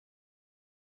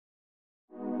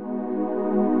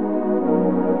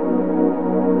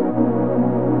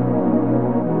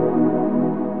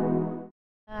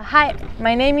Hi,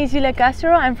 my name is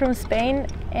Castro. I'm from Spain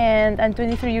and I'm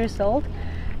 23 years old.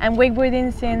 I'm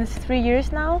wakeboarding since 3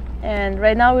 years now, and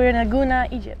right now we're in Laguna,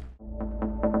 Egypt.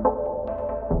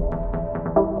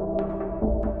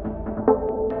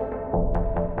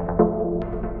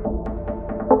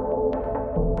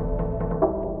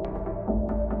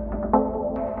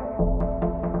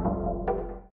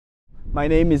 My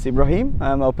name is Ibrahim.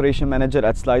 I'm operation manager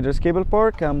at Sliders Cable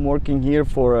Park. I'm working here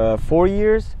for 4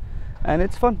 years, and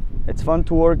it's fun. It's fun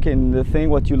to work in the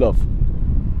thing what you love.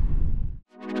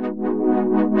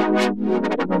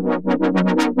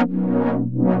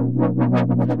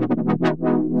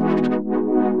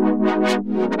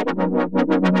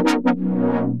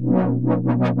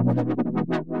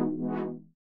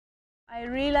 I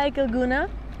really like Laguna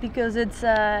because it's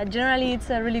generally it's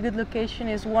a really good location.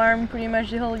 It's warm pretty much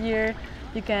the whole year.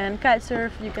 You can kite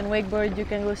surf, you can wakeboard, you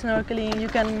can go snorkeling, you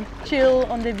can chill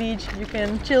on the beach, you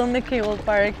can chill in the cable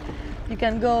park, you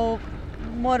can go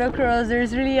motocross.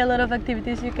 There's really a lot of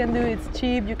activities you can do. It's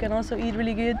cheap, you can also eat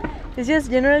really good. It's just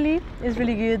generally it's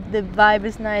really good. The vibe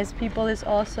is nice, people is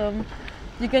awesome.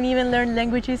 You can even learn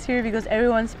languages here because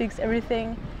everyone speaks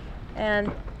everything. And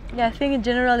yeah, I think in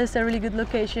general it's a really good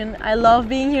location. I love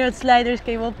being here at Sliders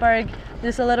Cable Park.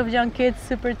 There's a lot of young kids,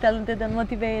 super talented and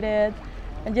motivated.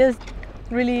 And just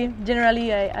really,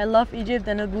 generally, I love Egypt,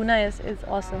 and Laguna is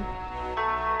awesome.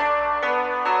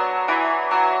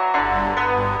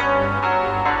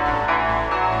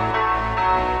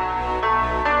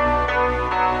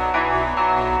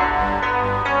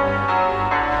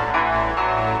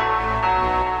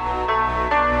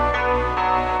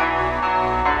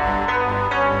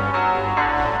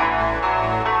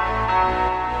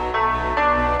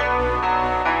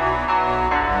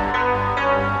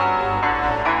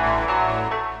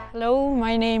 Hello,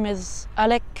 my name is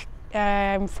Alek.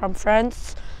 I'm from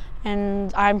France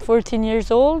and I'm 14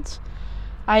 years old.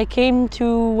 I came to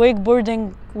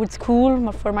wakeboarding with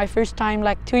school for my first time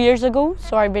like 2 years ago.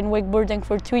 So I've been wakeboarding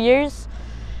for 2 years,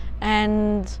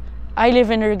 and I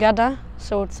live in Hurghada,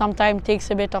 so it sometimes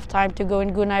takes a bit of time to go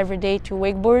in Guna every day to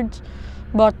wakeboard,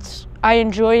 but I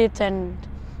enjoy it and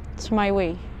it's my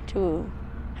way to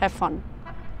have fun.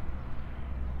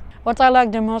 What I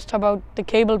like the most about the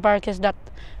cable park is that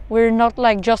we're not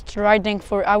like just riding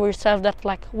for ourselves, that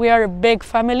like we are a big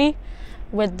family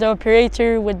with the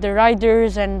operator, with the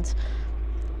riders, and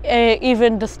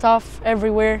even the staff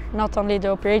everywhere, not only the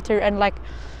operator, and like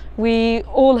we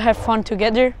all have fun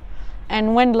together.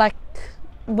 And when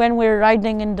we're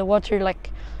riding in the water, like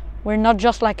we're not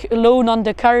just like alone on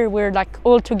the car, we're like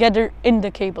all together in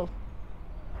the cable.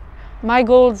 My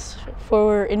goals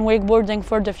in wakeboarding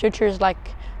for the future is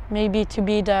like maybe to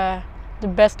be the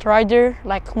best rider,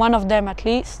 like one of them at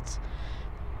least,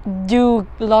 do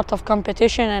a lot of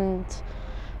competition, and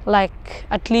like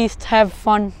at least have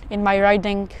fun in my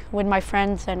riding with my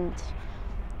friends and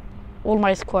all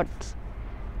my squad.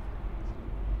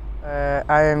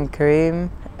 I am Kareem.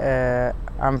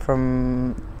 I'm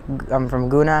from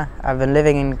Guna. I've been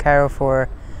living in Cairo for,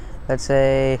 let's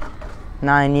say,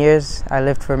 9 years. I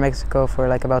lived for Mexico for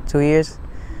like about 2 years,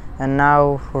 and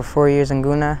now for 4 years in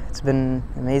Guna. It's been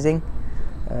amazing,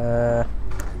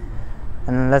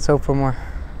 and let's hope for more.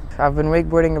 I've been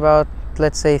wakeboarding about,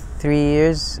 let's say, 3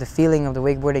 years. The feeling of the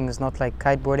wakeboarding is not like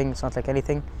kiteboarding. It's not like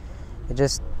anything. It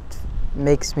just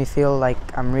makes me feel like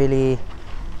I'm really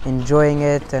enjoying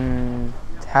it and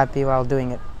happy while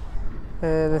doing it.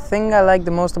 The thing I like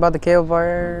the most about the cable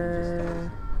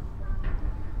bar.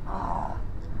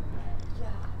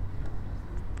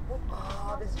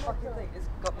 This fucking thing, this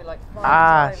got me like 5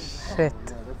 times. Shit.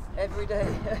 Every day.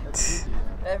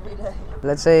 Every day.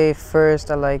 Let's say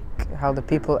first I like how the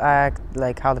people act,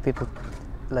 like how the people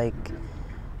like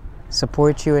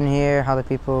support you in here, how the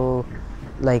people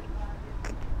like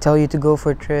tell you to go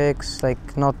for tricks. Like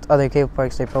not other cable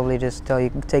parks, they probably just tell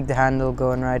you take the handle, go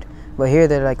and ride. But here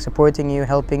they're like supporting you,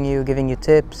 helping you, giving you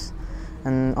tips,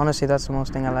 and honestly that's the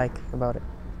most thing I like about it.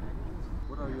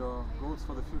 What are your goals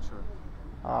for the future?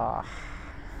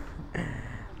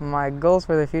 My goals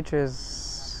for the future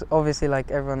is obviously like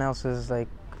everyone else's, like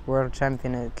world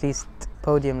champion, at least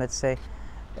podium, let's say.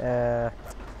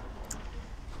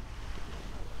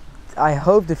 I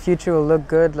hope the future will look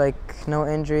good, like no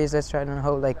injuries. Let's try to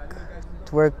hope like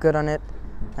to work good on it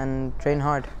and train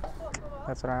hard.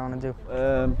 That's what I want to do.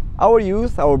 Our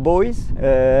youth, our boys,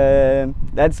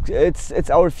 it's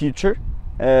our future.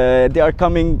 They are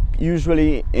coming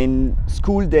usually in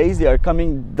school days. They are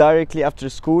coming directly after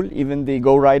school. Even they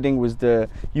go riding with the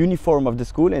uniform of the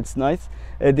school. It's nice.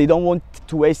 They don't want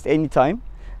to waste any time.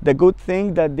 The good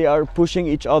thing that they are pushing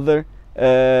each other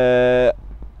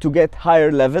to get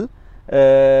higher level.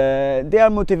 They are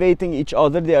motivating each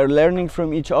other, they are learning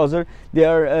from each other, they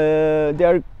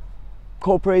are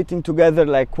cooperating together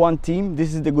like one team.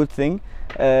 This is the good thing.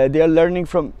 They are learning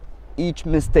from each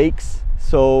mistakes,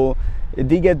 so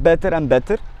they get better and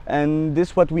better, and this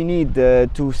is what we need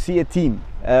to see a team,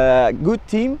 good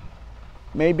team.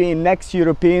 Maybe in next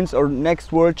Europeans or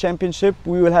next World Championship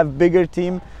we will have bigger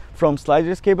team from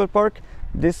Sliders Cable Park.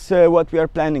 This is what we are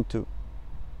planning to.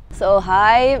 So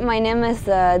hi, my name is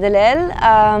Dalal.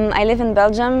 I live in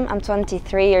Belgium. I'm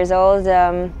 23 years old.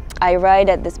 I ride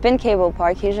at the spin cable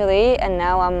park usually, and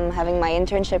now I'm having my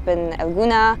internship in El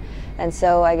Gouna, and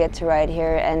so I get to ride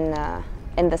here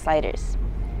in the sliders.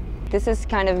 This is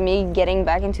kind of me getting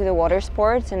back into the water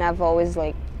sports, and I've always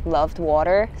like loved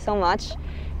water so much.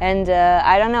 And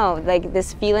I don't know, like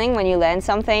this feeling when you land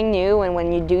something new and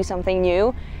when you do something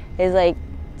new is like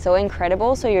so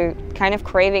incredible. So you're kind of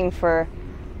craving for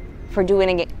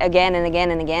doing it again and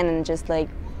again and again, and just like,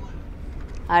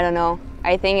 I don't know,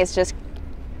 I think it's just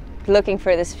looking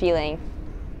for this feeling.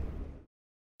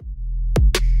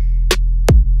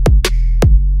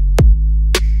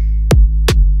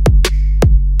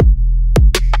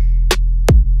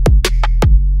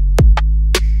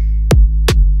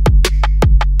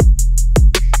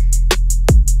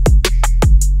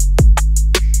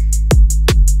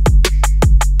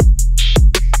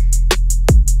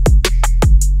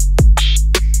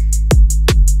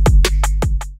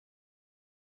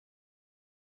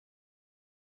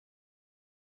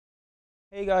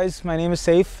 Hey guys, my name is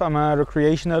Seif. I'm a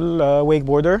recreational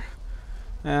wakeboarder,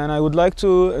 and I would like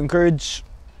to encourage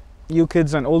you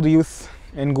kids and all the youth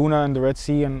in Gouna and the Red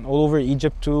Sea and all over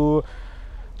Egypt to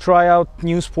try out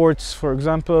new sports. For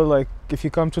example, like if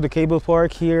you come to the cable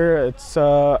park here, it's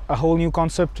a whole new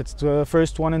concept. It's the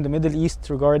first one in the Middle East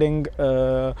regarding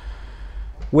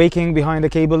waking behind a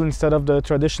cable instead of the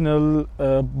traditional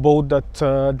boat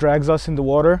that drags us in the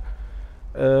water.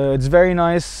 It's very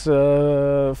nice,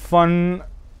 fun,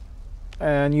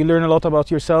 and you learn a lot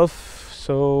about yourself.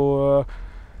 So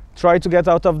try to get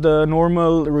out of the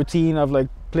normal routine of like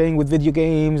playing with video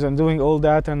games and doing all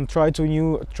that, and try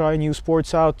new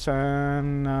sports out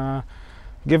and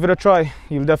give it a try.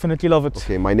 You'll definitely love it.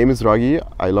 Okay, my name is Ragui.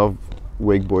 I love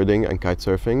wakeboarding and kite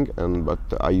surfing, but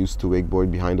I used to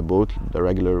wakeboard behind a boat, the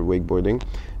regular wakeboarding.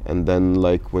 And then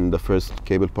like when the first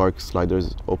cable park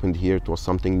sliders opened here, it was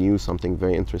something new, something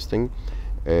very interesting.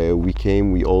 We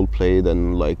came, we all played,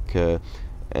 and like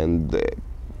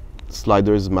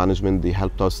sliders management, they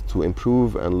helped us to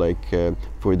improve, and like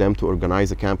for them to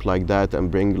organize a camp like that and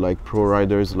bring like pro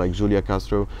riders like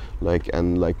Castro,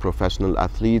 and professional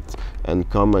athletes, and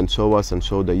come and show us and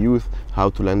show the youth how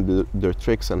to learn their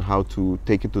tricks and how to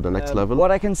take it to the next level.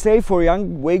 What I can say for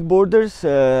young wakeboarders,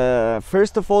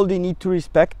 first of all, they need to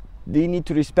respect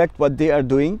what they are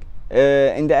doing.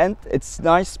 In the end, it's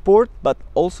nice sport, but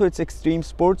also it's extreme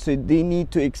sport, so they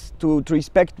need to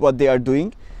respect what they are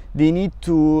doing. They need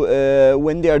to,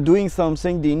 when they are doing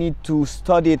something, they need to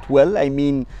study it well. I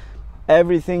mean,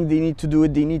 everything they need to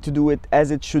do it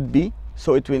as it should be,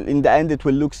 so it will, in the end, it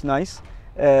will look nice.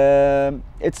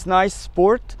 It's nice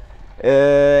sport.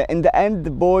 In the end,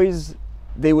 the boys,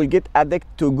 they will get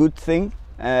addicted to a good thing.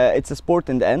 It's a sport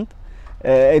in the end.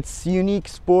 It's unique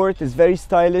sport, it's very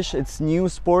stylish, it's new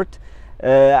sport.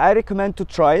 I recommend to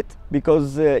try it,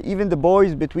 because even the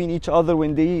boys between each other,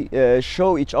 when they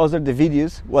show each other the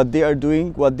videos, what they are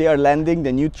doing, what they are landing,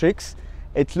 the new tricks,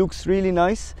 it looks really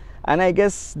nice. And I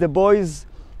guess the boys,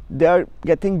 they are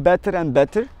getting better and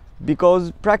better,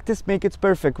 because practice makes it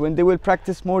perfect. When they will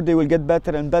practice more, they will get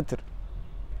better and better.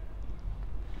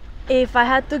 If I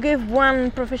had to give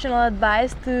one professional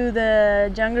advice to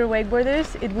the younger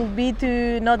wakeboarders, it would be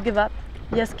to not give up.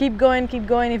 Just keep going, keep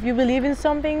going. If you believe in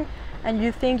something and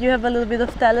you think you have a little bit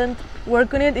of talent,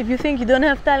 work on it. If you think you don't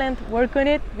have talent, work on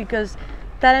it, because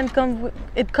talent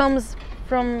comes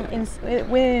from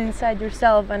within inside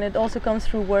yourself, and it also comes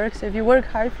through work. So if you work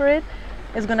hard for it,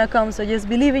 it's gonna come. So just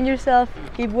believe in yourself,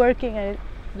 keep working, and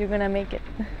you're gonna make it.